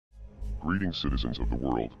Greetings, citizens of the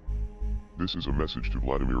world. This is a message to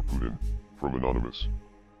Vladimir Putin, from Anonymous.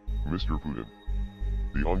 Mr. Putin,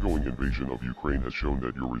 the ongoing invasion of Ukraine has shown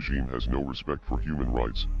that your regime has no respect for human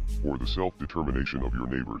rights, or the self-determination of your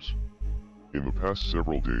neighbors. In the past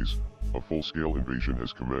several days, a full-scale invasion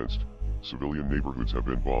has commenced, civilian neighborhoods have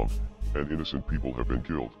been bombed, and innocent people have been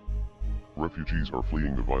killed. Refugees are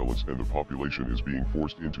fleeing the violence and the population is being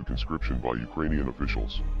forced into conscription by Ukrainian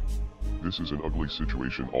officials. This is an ugly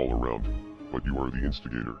situation all around, but you are the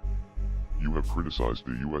instigator. You have criticized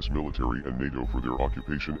the US military and NATO for their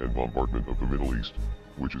occupation and bombardment of the Middle East,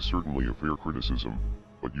 which is certainly a fair criticism,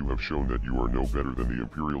 but you have shown that you are no better than the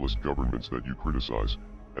imperialist governments that you criticize,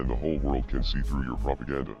 and the whole world can see through your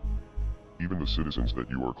propaganda. Even the citizens that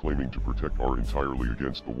you are claiming to protect are entirely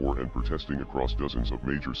against the war and protesting across dozens of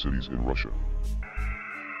major cities in Russia.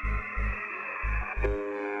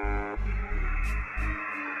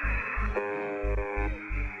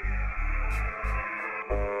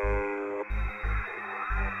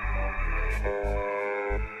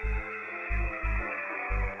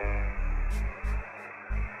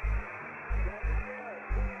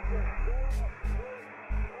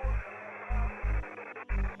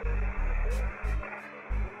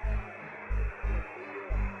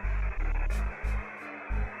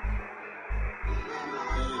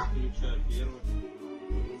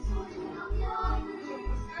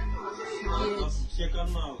 Все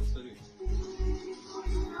каналы, смотри.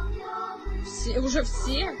 Все, уже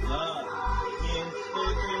все? Да. Не,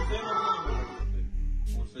 ТНТ